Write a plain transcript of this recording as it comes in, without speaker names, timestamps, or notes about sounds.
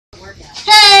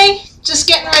Just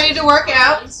getting ready to work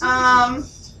out.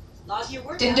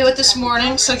 Didn't do it this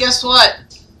morning, so guess what?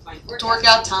 It's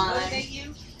workout time.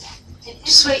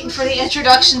 Just waiting for the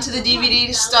introduction to the DVD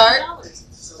to start,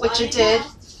 which it did.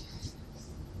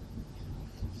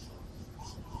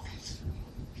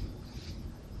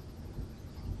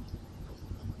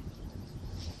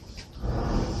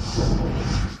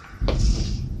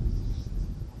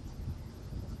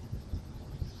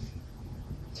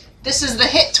 This is the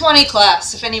Hiit 20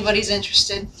 class, if anybody's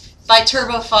interested, by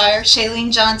Turbo Fire.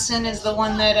 Shailene Johnson is the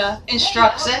one that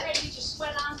instructs it.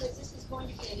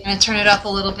 I'm going to turn it up a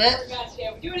little bit.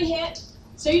 We're doing a HIIT,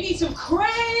 so you need some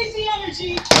crazy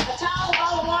energy, a towel, a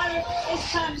bottle of water.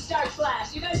 It's time to start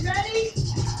class. You guys ready?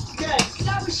 Good.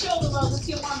 Start with shoulder rolls. Let's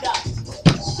get warmed up.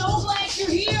 So glad you're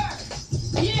here.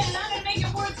 Yeah, and I'm going to make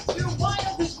it worth your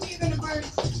while because we're going to burn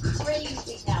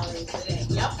crazy calories today.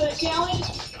 You up for the challenge?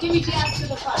 Give me jabs to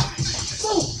the front.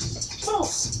 Boom, boom.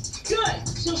 Good.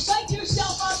 So psych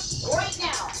yourself up right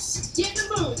now. Get in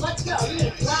the mood. Let's go. You're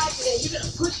going to drive today. You're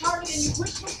going to push harder than you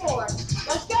pushed before.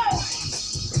 Let's go.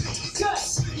 Good.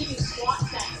 Give me squat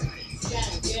center.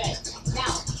 Good.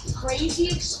 Now, crazy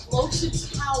explosive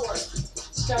power.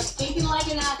 Start thinking like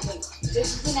an athlete.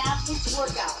 This is an athlete's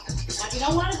workout. Now, if you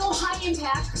don't want to go high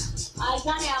impact, eyes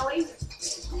on Allie,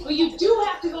 but you do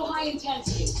have to go high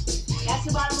intensity. That's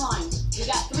the bottom line. You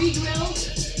got 3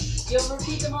 drills. You'll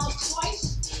repeat them all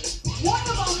twice. One of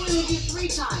them we're going to do 3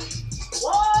 times.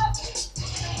 What?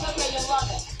 Okay, you love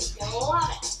it. You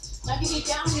love it. Now give me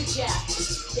down your jack.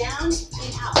 Down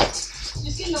and out.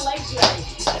 Just getting the legs ready.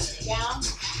 Down.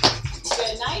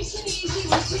 Good. Nice and easy.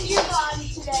 Listen to your body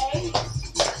today.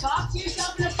 Talk to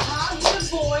yourself in a positive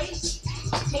voice.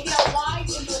 Take it out wide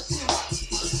into a sumo.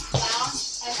 Down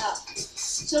and up.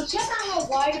 So check out how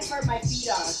wide apart my feet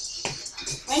are.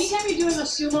 Anytime you're doing a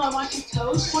sumo, I want your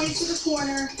toes pointed to the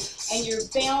corner and your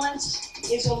balance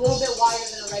is a little bit wider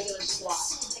than a regular squat.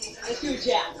 Let's do a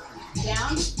jab.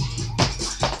 Down.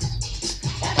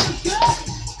 That's good.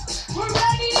 We're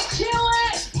ready to kill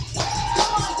it.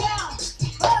 Come on, down.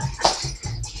 Up.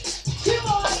 2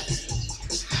 more.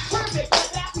 Perfect. Get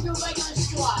back to your regular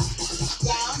squat.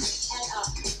 Down and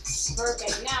up.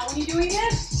 Perfect. Now, when you're doing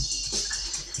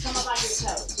this, come up on your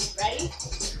toes. Ready?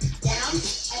 Down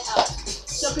and up.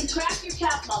 So contract your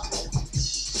calf muscle.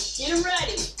 Get them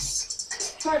ready.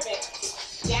 Perfect.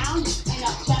 Down and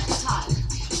up. Chest is high.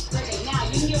 Perfect. Now,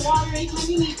 you can get water anytime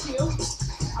you need to.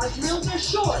 Our drills are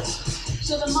short.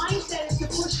 So the mindset is to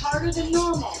push harder than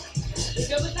normal. You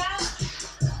good with that?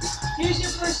 Here's your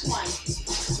first one.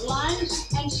 Lunge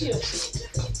and shoot.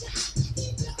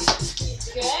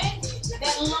 Good.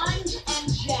 Then lunge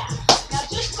and jab. Now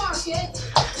just mark it.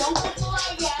 Don't go full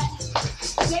out yet.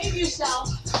 Save yourself.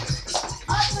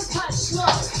 Uppercut slow.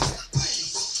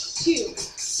 2,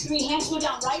 3. Hands go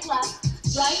down. Right, left.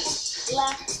 Right,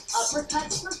 left.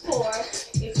 Uppercuts for 4.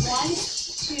 It's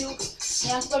 1, 2.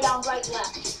 Hands go down. Right,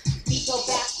 left. Feet go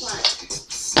back, front.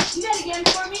 Do that again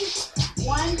for me.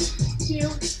 1,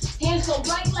 2. Hands go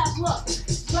right, left. Look.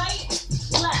 Right,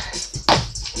 left.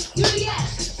 Do it again.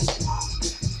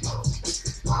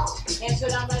 Hands go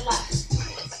down, right, left.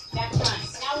 Back, front.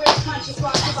 Now we're going to punch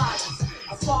across the body.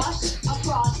 Across,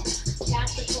 across. Tap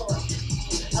the floor.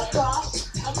 Across,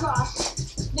 across.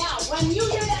 Now, when you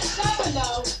hear that sound,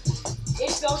 though,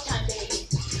 it's go time, baby.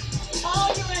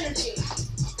 All your energy.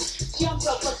 Jump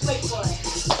rope. Let's wait for it.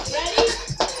 Ready?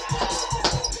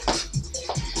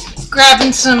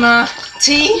 Grabbing some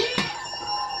tea.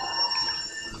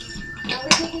 Now we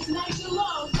take this nice and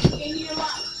low into your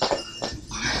lunge.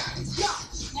 Jump.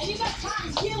 Now you got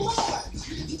time. Get lower.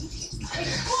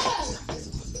 Explode.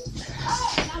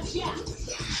 Up. Now jab.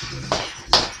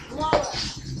 Lower.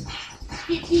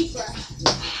 Get deeper.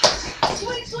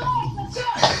 Switch legs. Let's go.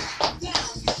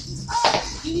 Down. Up.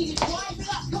 You need to drive it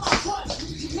up. Come on, push.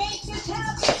 Make this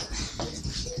happen.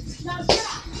 Now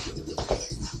jab.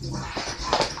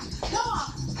 Come on.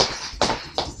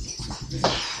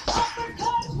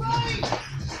 Uppercut right.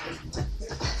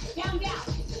 Down, down.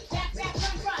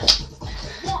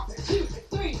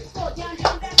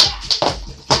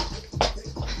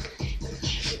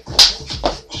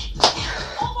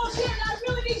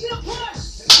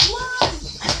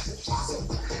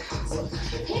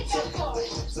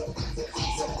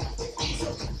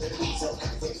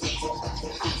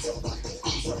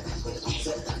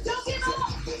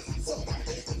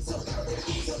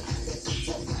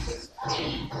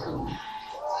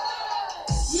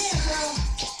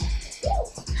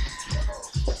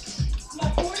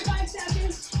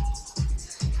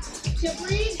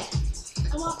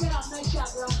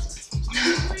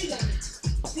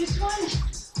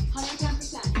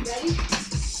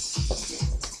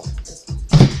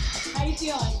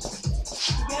 feeling?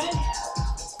 You good?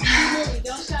 Keep moving.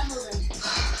 Don't stop moving.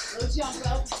 Little jump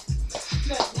rope.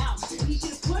 Good. Now, I need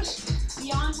you to push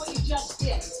beyond what you just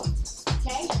did.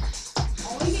 Okay?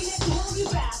 Only thing that can hold you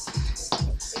back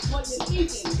is what you're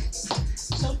thinking.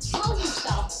 So tell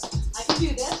yourself, I can do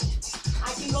this.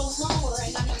 I can go lower,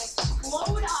 and I'm going to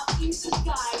explode up into the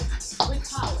sky with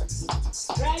power.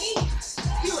 Ready?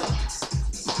 Do it.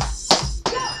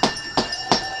 Go!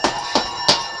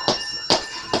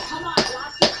 Come on,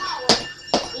 lots of power.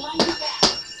 Line you back.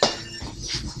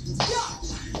 Jump!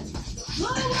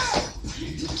 Lower!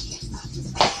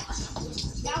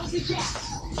 That was a jack.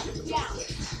 Down.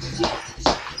 Jack.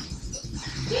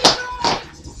 Deeper!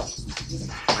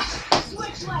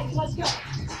 Switch legs. Let's go.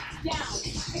 Down.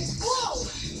 Explode!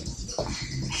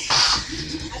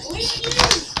 I believe in you!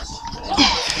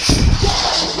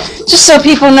 Just so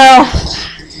people know,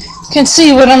 can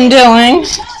see what I'm doing.